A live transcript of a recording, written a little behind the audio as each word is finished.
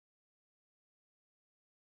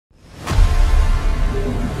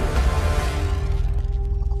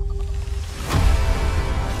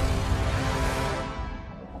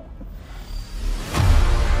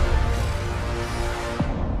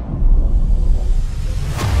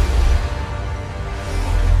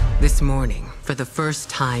This morning, for the first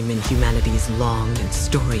time in humanity's long and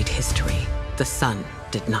storied history, the sun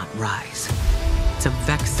did not rise. It's a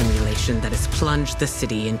Vex simulation that has plunged the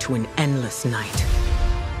city into an endless night.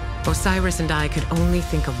 Osiris and I could only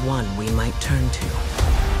think of one we might turn to.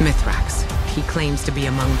 Mithrax. He claims to be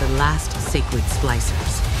among the last sacred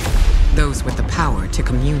Splicers. Those with the power to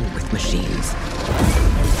commune with machines.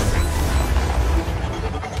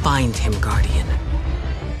 Find him, Guardian.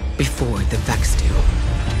 Before the Vex do.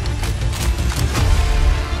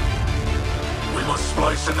 We must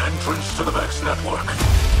splice an entrance to the Vex network.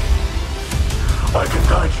 I can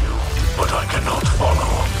guide you, but I cannot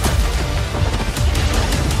follow.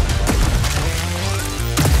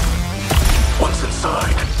 Once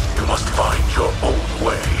inside, you must find your own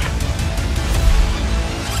way.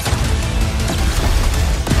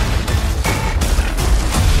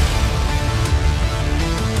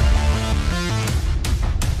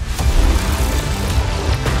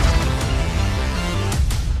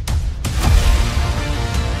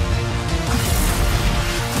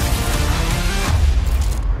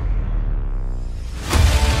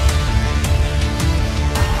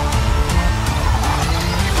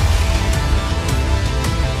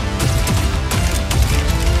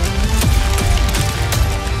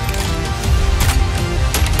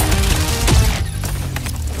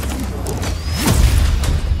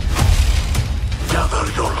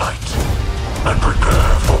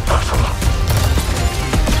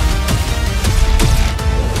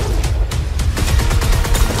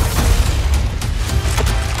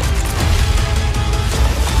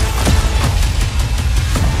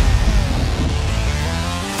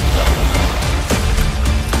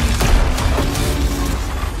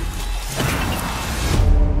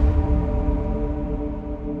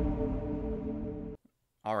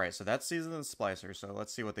 Alright, so that's Season of the Splicer, so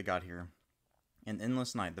let's see what they got here. An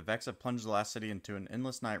endless night. The Vex have plunged the last city into an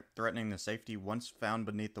endless night, threatening the safety once found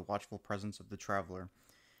beneath the watchful presence of the Traveler.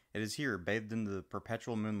 It is here, bathed in the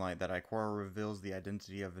perpetual moonlight, that Ikora reveals the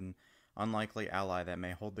identity of an unlikely ally that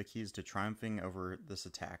may hold the keys to triumphing over this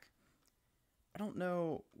attack. I don't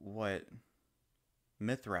know what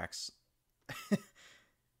Mithrax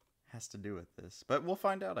has to do with this, but we'll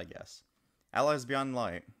find out, I guess. Allies beyond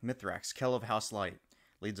light. Mithrax, Kell of House Light,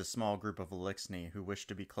 leads a small group of Elixni who wish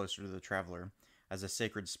to be closer to the Traveler. As a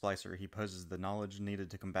sacred Splicer, he poses the knowledge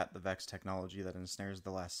needed to combat the Vex technology that ensnares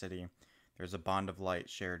the last city. There's a bond of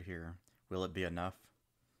light shared here. Will it be enough?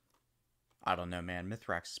 I don't know, man.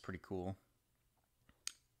 Mithrax is pretty cool.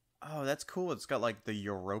 Oh, that's cool. It's got, like, the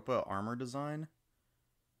Europa armor design.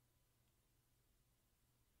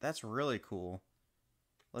 That's really cool.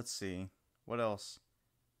 Let's see. What else?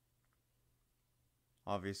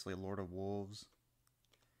 Obviously, Lord of Wolves.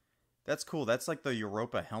 That's cool. That's like the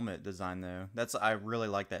Europa helmet design, though. I really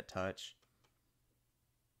like that touch.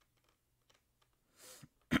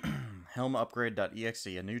 Helm upgrade.exe.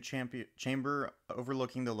 A new chamber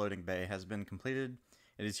overlooking the loading bay has been completed.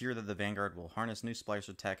 It is here that the Vanguard will harness new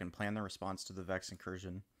Splicer tech and plan the response to the Vex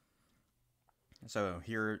incursion. So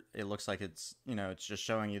here it looks like it's, it's just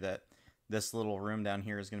showing you that this little room down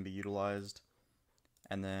here is going to be utilized.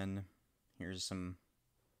 And then here's some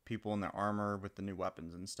people in their armor with the new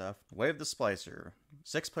weapons and stuff. Wave the Splicer.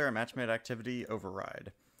 6-player matchmade activity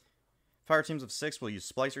override. Fire teams of 6 will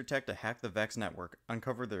use Splicer tech to hack the Vex network,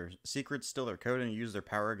 uncover their secrets, steal their code, and use their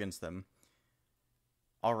power against them.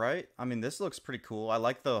 Alright, I mean, this looks pretty cool. I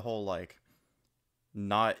like the whole, like,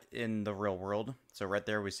 not in the real world. So right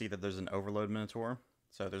there we see that there's an Overload Minotaur.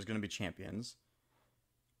 So there's going to be champions.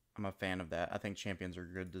 I'm a fan of that. I think champions are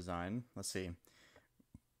good design. Let's see.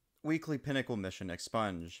 Weekly Pinnacle Mission,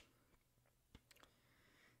 Expunge.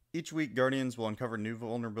 Each week, Guardians will uncover new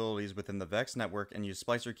vulnerabilities within the Vex network and use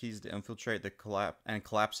Splicer keys to infiltrate the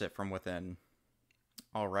collapse it from within.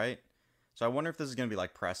 Alright. So I wonder if this is going to be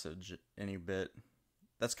like Presage any bit.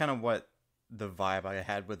 That's kind of what the vibe I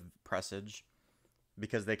had with Presage.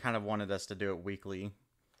 Because they kind of wanted us to do it weekly.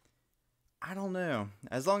 I don't know.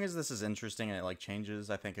 As long as this is interesting and it like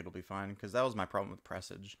changes, I think it'll be fine. Because that was my problem with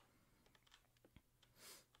Presage.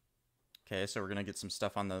 Okay, so we're going to get some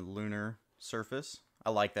stuff on the lunar surface.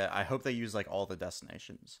 I like that. I hope they use, like, all the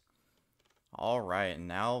destinations. Alright,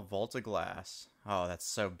 now Vault of Glass. Oh, that's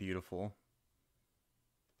so beautiful.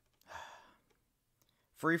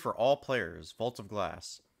 Free for all players, Vault of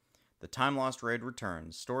Glass. The Time Lost raid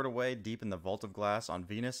returns. Stored away deep in the Vault of Glass on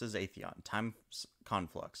Venus's Atheon. Time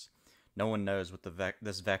conflux. No one knows what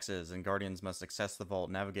this Vex is, and Guardians must access the vault,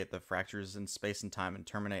 navigate the fractures in space and time, and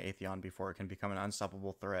terminate Atheon before it can become an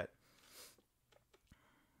unstoppable threat.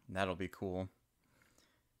 That'll be cool.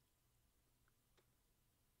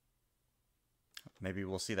 Maybe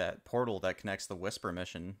we'll see that portal that connects the Whisper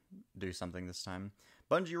mission do something this time.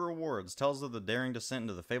 Bungie rewards. Tells of the daring descent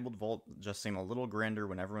into the fabled vault just seem a little grander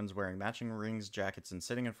when everyone's wearing matching rings, jackets, and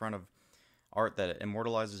sitting in front of art that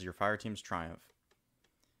immortalizes your fire team's triumph.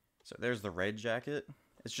 So there's the raid jacket.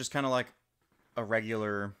 It's just kind of like a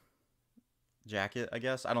regular jacket, I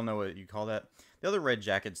guess. I don't know what you call that. The other raid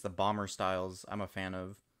jackets, the bomber styles, I'm a fan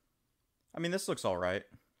of. I mean, this looks alright.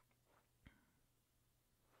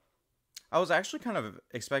 I was actually kind of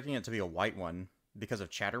expecting it to be a white one because of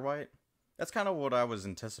Chatterwhite. That's kind of what I was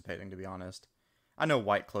anticipating, to be honest. I know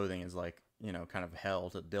white clothing is like, you know, kind of hell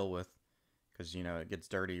to deal with because, you know, it gets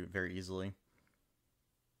dirty very easily.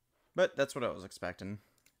 But that's what I was expecting.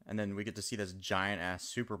 And then we get to see this giant-ass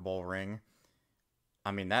Super Bowl ring.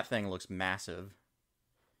 I mean, that thing looks massive.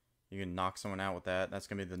 You can knock someone out with that. That's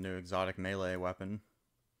going to be the new exotic melee weapon.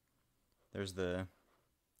 There's the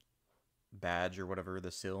badge or whatever, the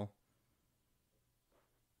seal.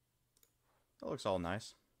 That looks all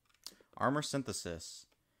nice. Armor synthesis.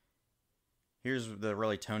 Here's the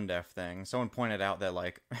really tone-deaf thing. Someone pointed out that,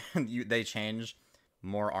 like, they change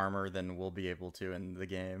more armor than we'll be able to in the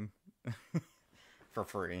game. For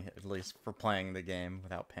free, at least for playing the game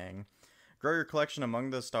without paying. Grow your collection among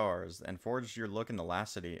the stars and forge your look in the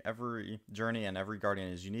last city. Every journey and every guardian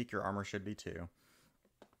is unique. Your armor should be too.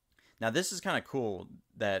 Now, this is kind of cool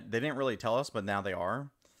that they didn't really tell us, but now they are.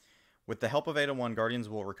 With the help of 801, Guardians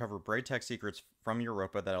will recover braid tech secrets from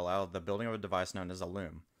Europa that allow the building of a device known as a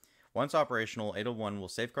loom. Once operational, 801 will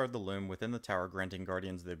safeguard the loom within the tower, granting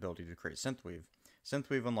Guardians the ability to create synthweave.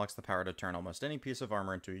 Synthweave unlocks the power to turn almost any piece of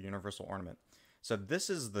armor into a universal ornament. So this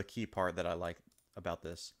is the key part that I like about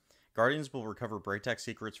this. Guardians will recover braid tech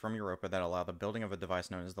secrets from Europa that allow the building of a device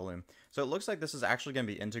known as the loom. So it looks like this is actually going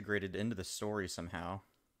to be integrated into the story somehow.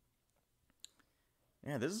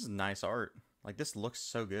 Yeah, this is nice art. Like, this looks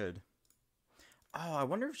so good. Oh, I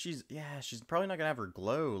wonder if she's probably not going to have her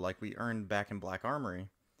glow like we earned back in Black Armory.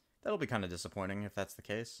 That'll be kind of disappointing if that's the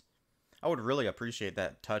case. I would really appreciate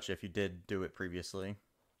that touch if you did do it previously.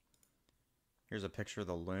 Here's a picture of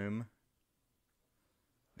the loom.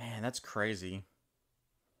 Man, that's crazy.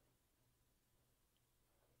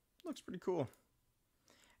 Looks pretty cool.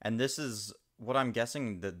 And this is what I'm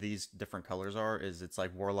guessing that these different colors are, is it's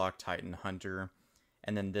like Warlock, Titan, Hunter,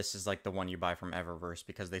 and then this is like the one you buy from Eververse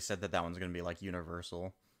because they said that that one's going to be like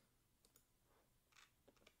universal.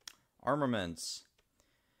 Armaments.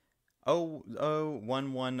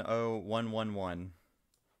 0011011.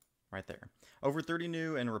 Right there. Over 30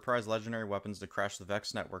 new and reprised legendary weapons to crash the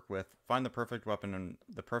Vex network with. Find the perfect weapon and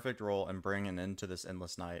the perfect role and bring an end to this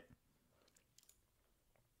endless night.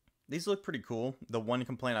 These look pretty cool. The one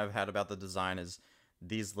complaint I've had about the design is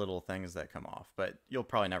these little things that come off, but you'll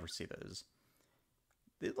probably never see those.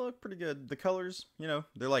 They look pretty good. The colors, you know,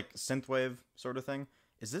 they're like synthwave sort of thing.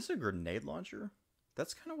 Is this a grenade launcher?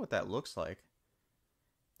 That's kind of what that looks like.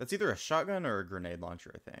 That's either a shotgun or a grenade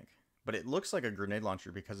launcher, I think. But it looks like a grenade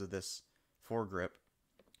launcher because of this foregrip.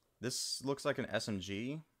 This looks like an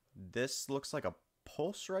SMG. This looks like a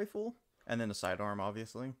pulse rifle. And then a sidearm,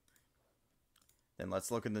 obviously. Then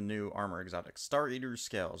let's look at the new armor exotic. Star Eater's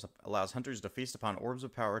Scales allows hunters to feast upon orbs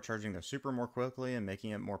of power, charging their super more quickly and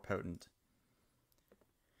making it more potent.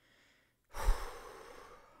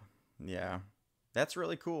 Yeah, that's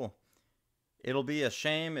really cool. It'll be a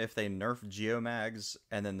shame if they nerf Geomags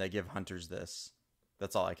and then they give hunters this.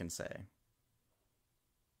 That's all I can say.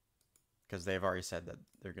 Because they've already said that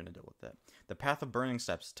they're going to deal with that. The Path of Burning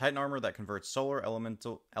Steps. Titan armor that converts solar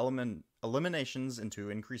eliminations into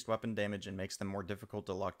increased weapon damage and makes them more difficult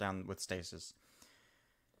to lock down with stasis.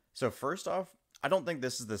 So first off, I don't think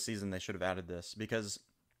this is the season they should have added this. Because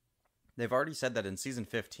they've already said that in Season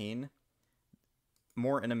 15,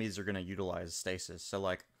 more enemies are going to utilize stasis. So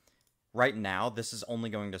like, right now, this is only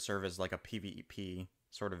going to serve as like a PvP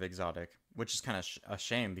sort of exotic. Which is kind of a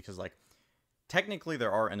shame because like, technically,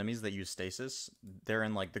 there are enemies that use stasis. They're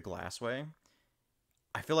in, like, the glassway.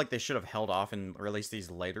 I feel like they should have held off and released these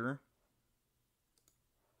later.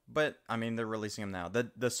 But, I mean, they're releasing them now.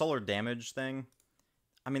 The solar damage thing,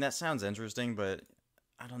 I mean, that sounds interesting, but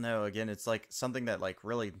I don't know. Again, it's, like, something that, like,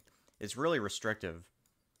 really, it's really restrictive.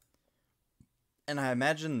 And I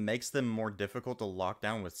imagine makes them more difficult to lock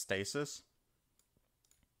down with stasis.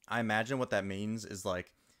 I imagine what that means is,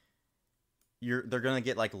 like, they're gonna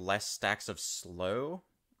get like less stacks of slow.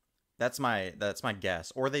 That's my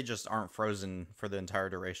guess. Or they just aren't frozen for the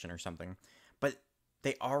entire duration or something. But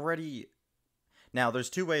they already... Now,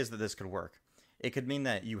 there's two ways that this could work. It could mean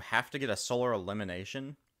that you have to get a solar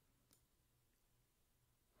elimination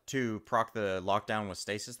to proc the lockdown with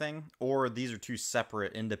stasis thing. Or these are two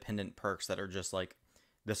separate independent perks that are just like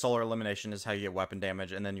the solar elimination is how you get weapon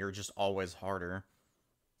damage, and then you're just always harder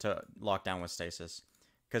to lock down with stasis.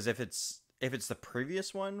 Because if it's the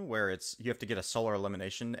previous one where it's you have to get a solar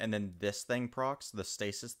elimination and then this thing procs the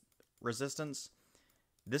stasis resistance,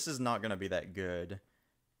 this is not gonna be that good.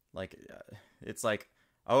 Like it's like,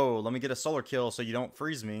 oh, let me get a solar kill so you don't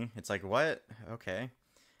freeze me. It's like, what? Okay.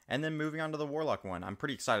 And then moving on to the Warlock one, I'm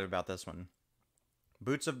pretty excited about this one.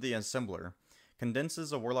 Boots of the Assembler.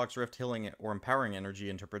 Condenses a Warlock's Rift healing or empowering energy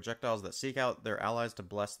into projectiles that seek out their allies to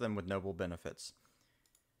bless them with noble benefits.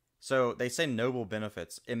 So, they say noble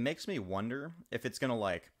benefits. It makes me wonder if it's gonna,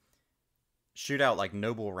 like, shoot out, like,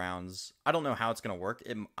 noble rounds. I don't know how it's gonna work.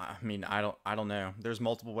 I don't know. There's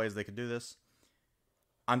multiple ways they could do this.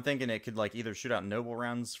 I'm thinking it could, like, either shoot out noble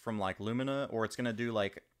rounds from, like, Lumina, or it's gonna do,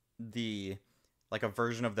 like, a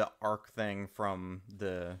version of the arc thing from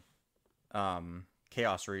the,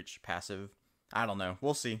 Chaos Reach passive. I don't know.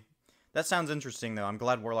 We'll see. That sounds interesting, though. I'm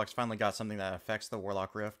glad Warlock's finally got something that affects the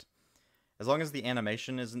Warlock Rift. As long as the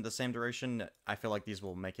animation isn't the same duration, I feel like these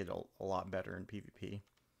will make it a lot better in PvP.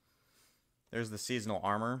 There's the seasonal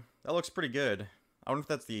armor. That looks pretty good. I wonder if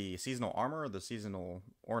that's the seasonal armor or the seasonal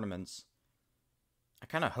ornaments. I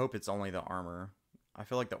kind of hope it's only the armor. I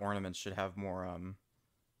feel like the ornaments should have more,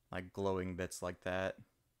 like, glowing bits like that.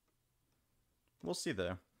 We'll see,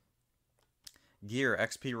 though. Gear,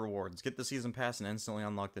 XP rewards. Get the Season Pass and instantly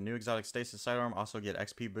unlock the new exotic stasis sidearm. Also get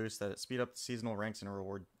XP boosts that speed up the seasonal ranks and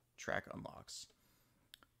reward track unlocks.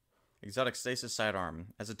 Exotic stasis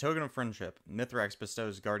sidearm. As a token of friendship, Mithrax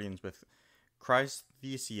bestows Guardians with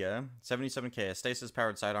Chrysthesia 77k, a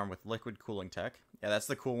stasis-powered sidearm with liquid cooling tech. Yeah, that's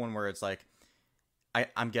the cool one where it's like,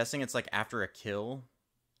 I'm guessing it's like after a kill,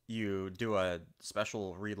 you do a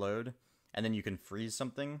special reload, and then you can freeze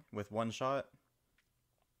something with one shot.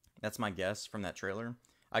 That's my guess from that trailer.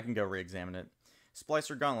 I can go re-examine it.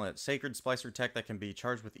 Splicer Gauntlet. Sacred Splicer tech that can be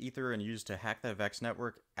charged with ether and used to hack the Vex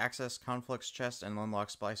network, access Conflict's chest, and unlock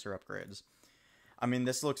Splicer upgrades. I mean,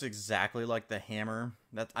 this looks exactly like the hammer.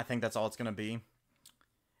 I think that's all it's going to be.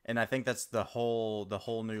 And I think that's the whole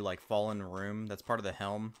new, like, Fallen Room that's part of the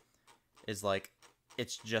helm. Is, like,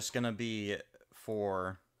 it's just going to be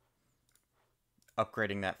for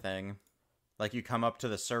upgrading that thing. Like, you come up to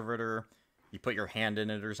the servitor, you put your hand in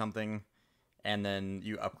it or something, and then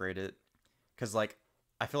you upgrade it. Because, like,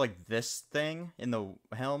 I feel like this thing in the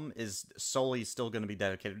helm is solely still going to be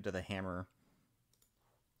dedicated to the hammer.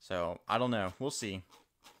 So, I don't know. We'll see.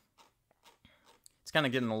 It's kind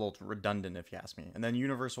of getting a little redundant, if you ask me. And then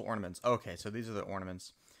Universal Ornaments. Okay, so these are the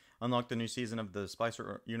ornaments. Unlock the new season of the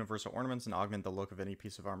Splicer Universal Ornaments and augment the look of any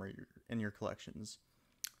piece of armor in your collections.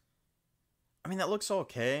 I mean, that looks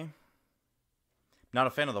okay. Not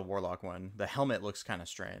a fan of the Warlock one. The helmet looks kind of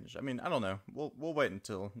strange. I mean, I don't know. We'll wait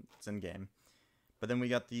until it's in game. But then we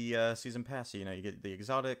got the season pass. So, you know, you get the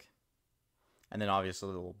exotic, and then obviously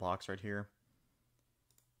the little box right here.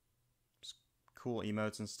 Just cool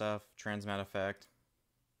emotes and stuff. Transmat effect.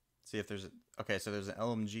 See if there's okay. So there's an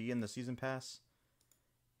LMG in the season pass,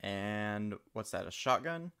 and what's that? A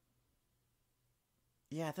shotgun?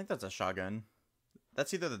 Yeah, I think that's a shotgun.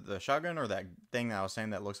 That's either the shotgun or that thing that I was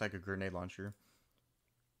saying that looks like a grenade launcher.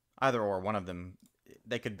 Either or, one of them.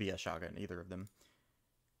 They could be a shotgun, either of them.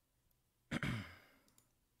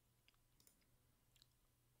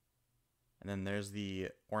 And then there's the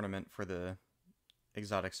ornament for the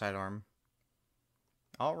exotic sidearm.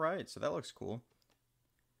 Alright, so that looks cool.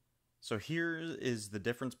 So here is the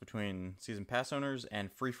difference between Season Pass owners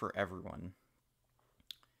and free for everyone.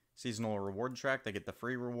 Seasonal reward track, they get the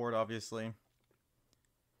free reward, obviously.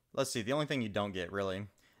 Let's see, the only thing you don't get, really.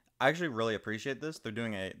 I actually really appreciate this. They're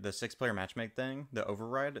doing the 6-player matchmake thing, the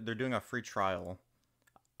override. They're doing a free trial.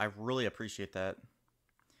 I really appreciate that.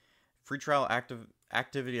 Free trial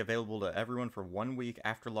activity available to everyone for 1 week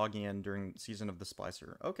after logging in during season of the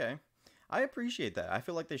Splicer. Okay, I appreciate that. I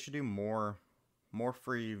feel like they should do more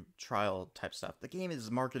free trial type stuff. The game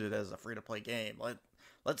is marketed as a free-to-play game.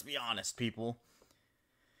 Let's be honest, people.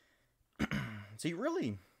 So you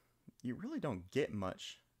really don't get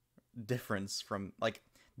much difference from, like,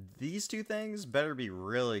 these two things better be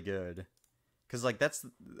really good. Because, like, that's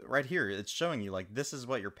right here. It's showing you, like, this is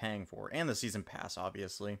what you're paying for. And the season pass,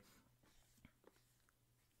 obviously.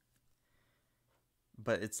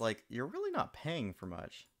 But it's like, you're really not paying for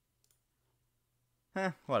much.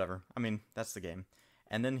 Whatever. I mean, that's the game.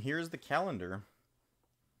 And then here's the calendar.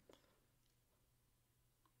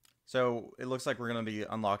 So, it looks like we're going to be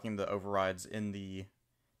unlocking the overrides in the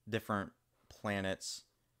different planets.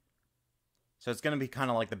 So it's going to be kind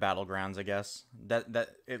of like the Battlegrounds, I guess. That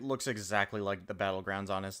it looks exactly like the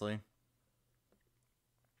Battlegrounds, honestly.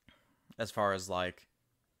 As far as, like,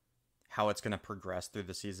 how it's going to progress through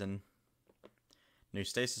the season. New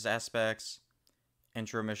stasis aspects,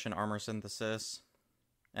 intro mission armor synthesis,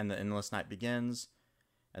 and the Endless Night begins,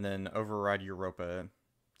 and then override Europa.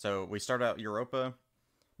 So we start out Europa,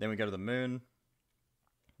 then we go to the moon,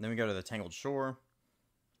 then we go to the Tangled Shore,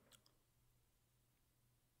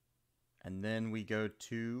 and then we go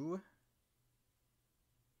to...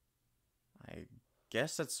 I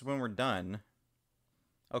guess that's when we're done.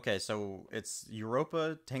 Okay, so it's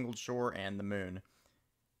Europa, Tangled Shore, and the moon.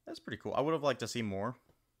 That's pretty cool. I would have liked to see more.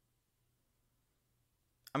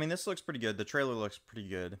 I mean, this looks pretty good. The trailer looks pretty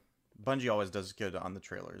good. Bungie always does good on the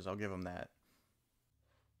trailers. I'll give them that.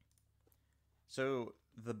 So,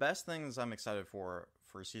 the best things I'm excited for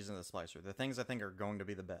Season of the Splicer, the things I think are going to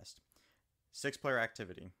be the best. 6-player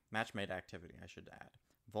activity. Match-made activity, I should add.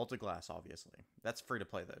 Vaulted Glass, obviously. That's free to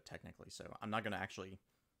play, though, technically, so I'm not going to actually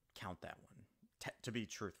count that one, to be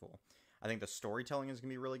truthful. I think the storytelling is going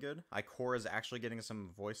to be really good. Ikora is actually getting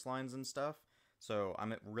some voice lines and stuff, so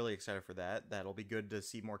I'm really excited for that. That'll be good to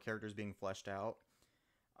see more characters being fleshed out.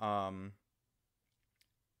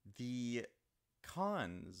 The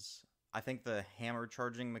cons, I think the hammer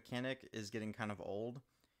charging mechanic is getting kind of old.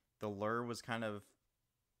 The lure was kind of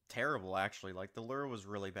terrible, actually. Like, the lure was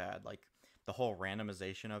really bad. Like, the whole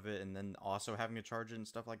randomization of it, and then also having to charge it and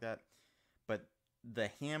stuff like that. But the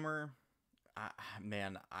hammer,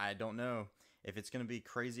 man, I don't know if it's going to be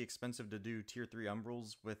crazy expensive to do tier 3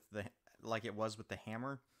 umbrals with like it was with the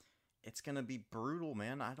hammer. It's going to be brutal,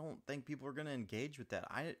 man. I don't think people are going to engage with that.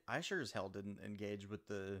 I sure as hell didn't engage with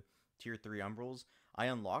the tier 3 umbrals. I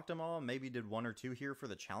unlocked them all, maybe did 1 or 2 here for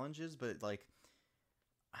the challenges, but like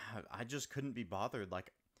I just couldn't be bothered.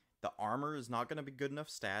 Like, the armor is not going to be good enough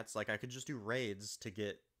stats. Like, I could just do raids to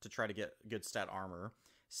try to get good stat armor.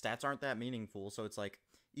 Stats aren't that meaningful, so it's like,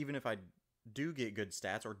 even if I do get good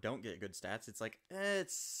stats or don't get good stats, it's like,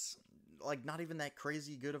 it's like not even that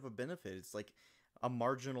crazy good of a benefit. It's like a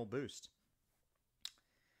marginal boost.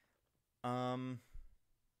 Yeah,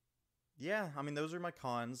 I mean, those are my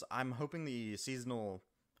cons. I'm hoping the seasonal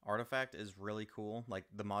artifact is really cool, like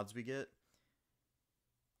the mods we get.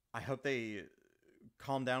 I hope they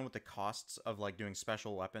calm down with the costs of like doing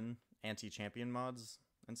special weapon anti-champion mods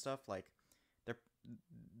and stuff. Like,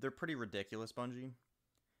 they're pretty ridiculous, Bungie.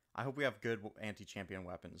 I hope we have good anti-champion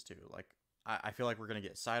weapons too. Like, I feel like we're gonna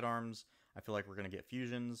get sidearms. I feel like we're gonna get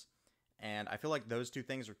fusions, and I feel like those 2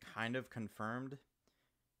 things are kind of confirmed,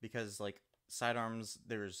 because like sidearms,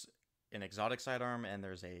 there's an exotic sidearm and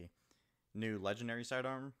there's a new legendary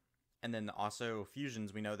sidearm, and then also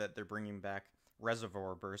fusions. We know that they're bringing back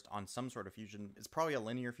Reservoir Burst on some sort of fusion. It's probably a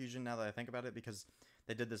linear fusion now that I think about it, because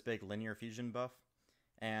they did this big linear fusion buff,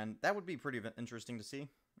 and that would be pretty interesting to see.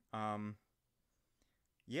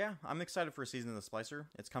 Yeah, I'm excited for a Season of the Splicer.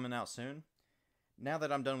 It's coming out soon. Now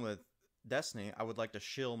that I'm done with Destiny, I would like to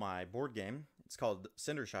shill my board game. It's called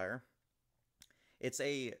Cindershire. It's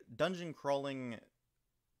a dungeon crawling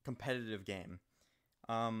competitive game.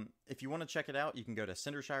 If you want to check it out, you can go to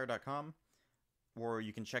cindershire.com, or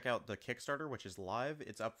you can check out the Kickstarter, which is live.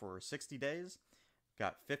 It's up for 60 days.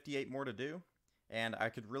 Got 58 more to do, and I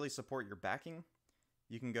could really support your backing.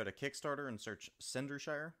 You can go to Kickstarter and search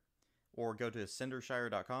Cindershire, or go to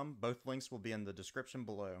cindershire.com. Both links will be in the description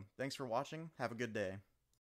below. Thanks for watching. Have a good day.